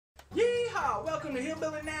Welcome to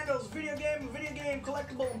Hillbilly Nando's video game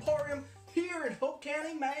collectible emporium here in Hope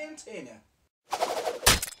County, Montana.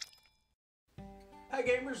 Hi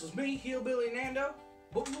gamers, it's me, Hillbilly Nando.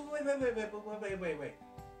 Wait.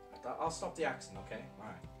 I'll stop the accent, okay?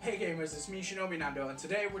 Alright. Hey gamers, it's me, Shinobi Nando, and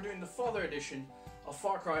today we're doing the Father Edition of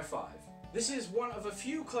Far Cry 5. This is one of a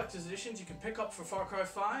few collector's editions you can pick up for Far Cry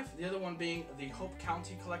 5, the other one being the Hope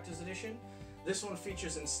County Collector's Edition. This one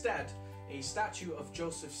features instead a statue of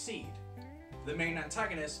Joseph Seed, the main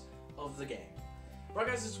antagonist of the game. Right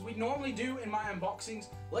guys, as we normally do in my unboxings,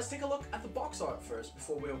 let's take a look at the box art first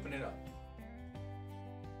before we open it up.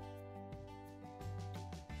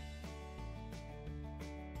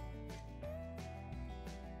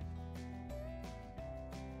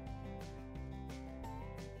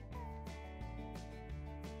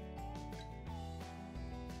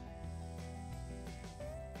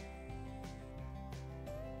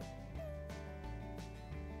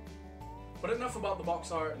 But enough about the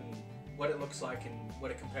box art and what it looks like and what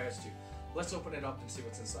it compares to. Let's open it up and see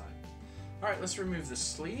what's inside. Alright, let's remove the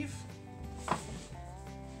sleeve.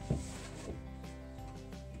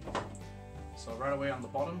 So right away on the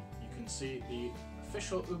bottom, you can see the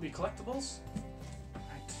official Ubi collectibles.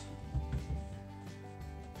 Right.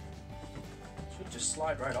 Should just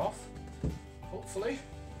slide right off, hopefully.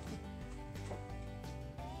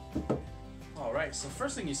 Alright, so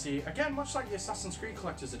first thing you see, again, much like the Assassin's Creed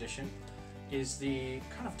Collector's Edition, is the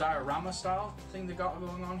kind of diorama style thing they got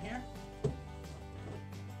going on here.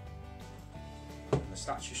 And the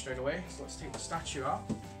statue straight away, so let's take the statue out.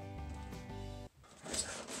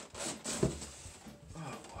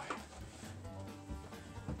 Oh boy.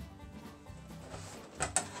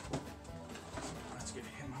 Let's get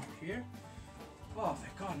him out here. Oh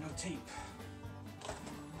thank God, no tape.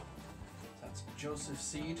 That's Joseph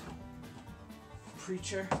Seed,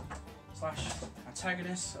 preacher slash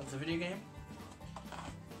antagonist of the video game.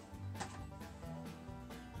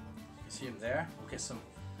 See him there. We'll get some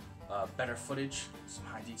better footage, some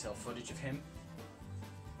high detail footage of him.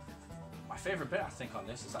 My favorite bit, I think, on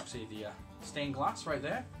this is actually the stained glass right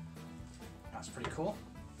there. That's pretty cool.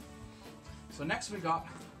 So next we got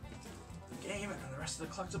the game and the rest of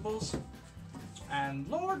the collectibles. And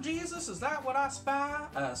Lord Jesus, is that what I spy?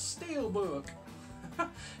 A Steelbook.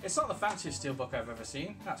 It's not the fanciest Steelbook I've ever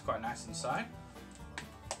seen. That's quite nice inside.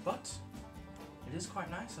 But it is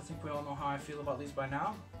quite nice. I think we all know how I feel about these by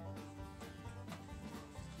now.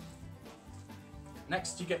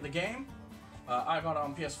 Next you get the game. I got it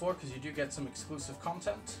on PS4 because you do get some exclusive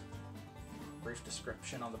content. Brief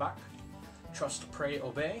description on the back. Trust, pray,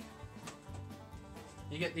 obey.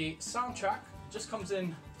 You get the soundtrack. It just comes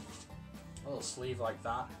in a little sleeve like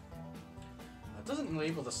that. It doesn't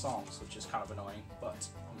label the songs, which is kind of annoying, but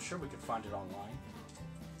I'm sure we could find it online.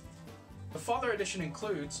 The Father Edition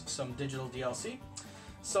includes some digital DLC.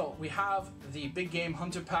 So we have the Big Game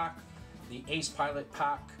Hunter Pack, the Ace Pilot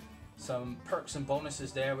Pack, some perks and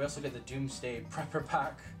bonuses there. We also get the Doomsday Prepper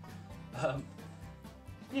Pack.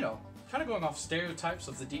 You know, kind of going off stereotypes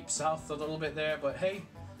of the Deep South a little bit there, but hey,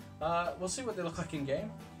 we'll see what they look like in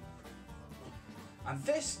game. And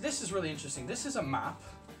this is really interesting. This is a map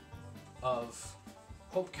of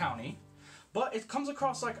Hope County, but it comes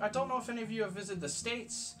across like, I don't know if any of you have visited the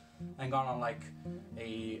States and gone on like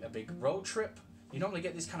a big road trip. You normally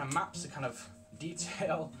get these kind of maps that kind of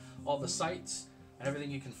detail all the sites and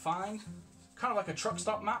everything you can find. Kind of like a truck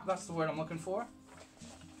stop map, that's the word I'm looking for.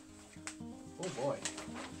 Oh boy.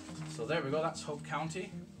 So there we go, that's Hope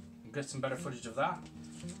County. We'll get some better footage of that.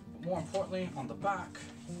 But more importantly, on the back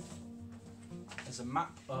is a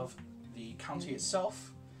map of the county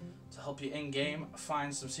itself to help you in-game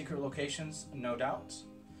find some secret locations, no doubt.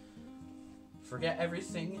 Forget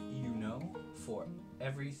everything you know, for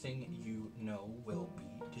everything you know will be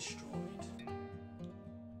destroyed.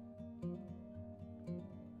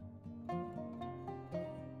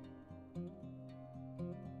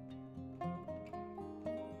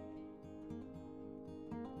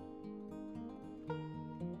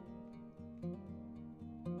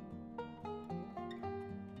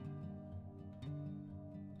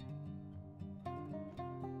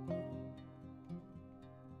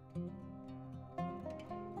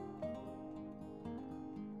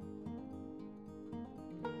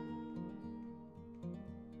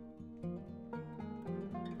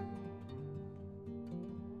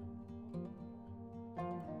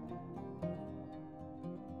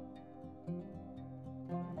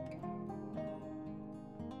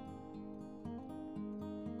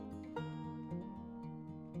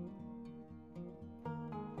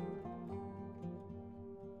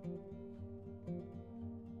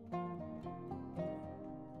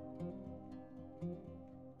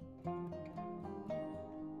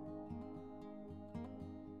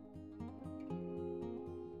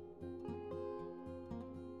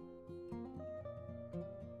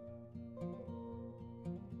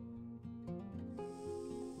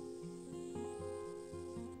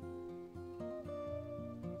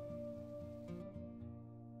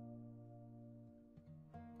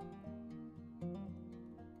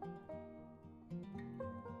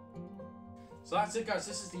 So that's it, guys.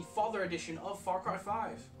 This is the Father Edition of Far Cry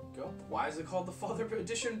 5. Go. Why is it called the Father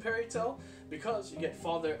Edition, pray tell? Because you get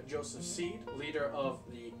Father Joseph Seed, leader of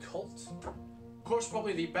the cult. Of course,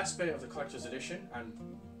 probably the best bit of the Collector's Edition, and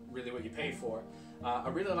really what you pay for. I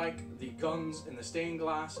really like the guns in the stained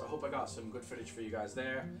glass. I hope I got some good footage for you guys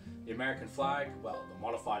there. The American flag, well, the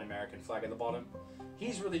modified American flag at the bottom.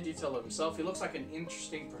 He's really detailed of himself. He looks like an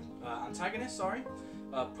interesting antagonist, sorry.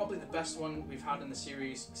 Probably the best one we've had in the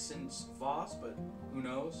series since Voss, but who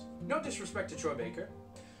knows. No disrespect to Troy Baker.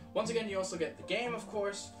 Once again, you also get the game, of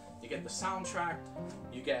course. You get the soundtrack.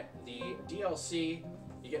 You get the DLC.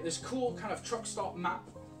 You get this cool kind of truck stop map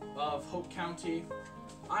of Hope County.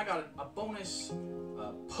 I got a bonus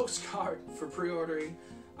postcard for pre-ordering,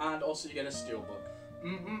 and also you get a Steelbook.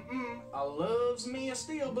 I loves me a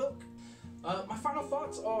Steelbook. My final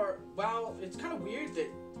thoughts are, well, it's kind of weird that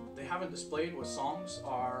they haven't displayed what songs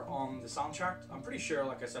are on the soundtrack. I'm pretty sure,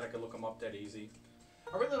 like I said, I could look them up dead easy.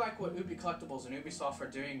 I really like what Ubi Collectibles and Ubisoft are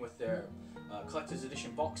doing with their Collector's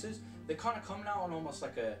Edition boxes. They kind of come now on almost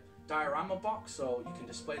like a diorama box, so you can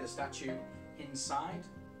display the statue inside.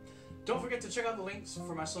 Don't forget to check out the links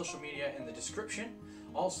for my social media in the description.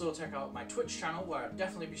 Also check out my Twitch channel where I'll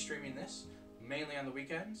definitely be streaming this, mainly on the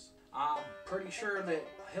weekends. I'm pretty sure that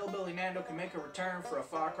Hillbilly Nando can make a return for a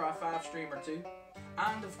Far Cry 5 stream or two.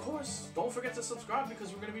 And of course, don't forget to subscribe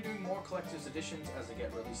because we're going to be doing more Collector's Editions as they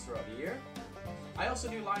get released throughout the year. I also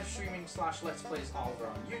do live streaming / Let's Plays all over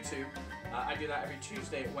on YouTube. I do that every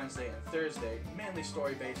Tuesday, Wednesday, and Thursday, mainly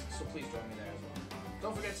story-based, so please join me there as well.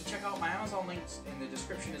 Don't forget to check out my Amazon links in the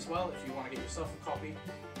description as well if you want to get yourself a copy.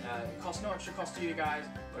 It costs no extra cost to you guys,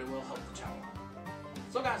 but it will help the channel.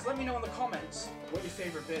 So guys, let me know in the comments what your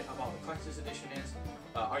favorite bit about the Collector's Edition is.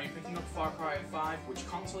 Are you picking up Far Cry 5? Which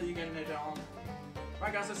console are you getting it on?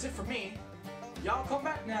 Right guys, that's it for me. Y'all come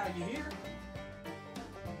back now, you hear?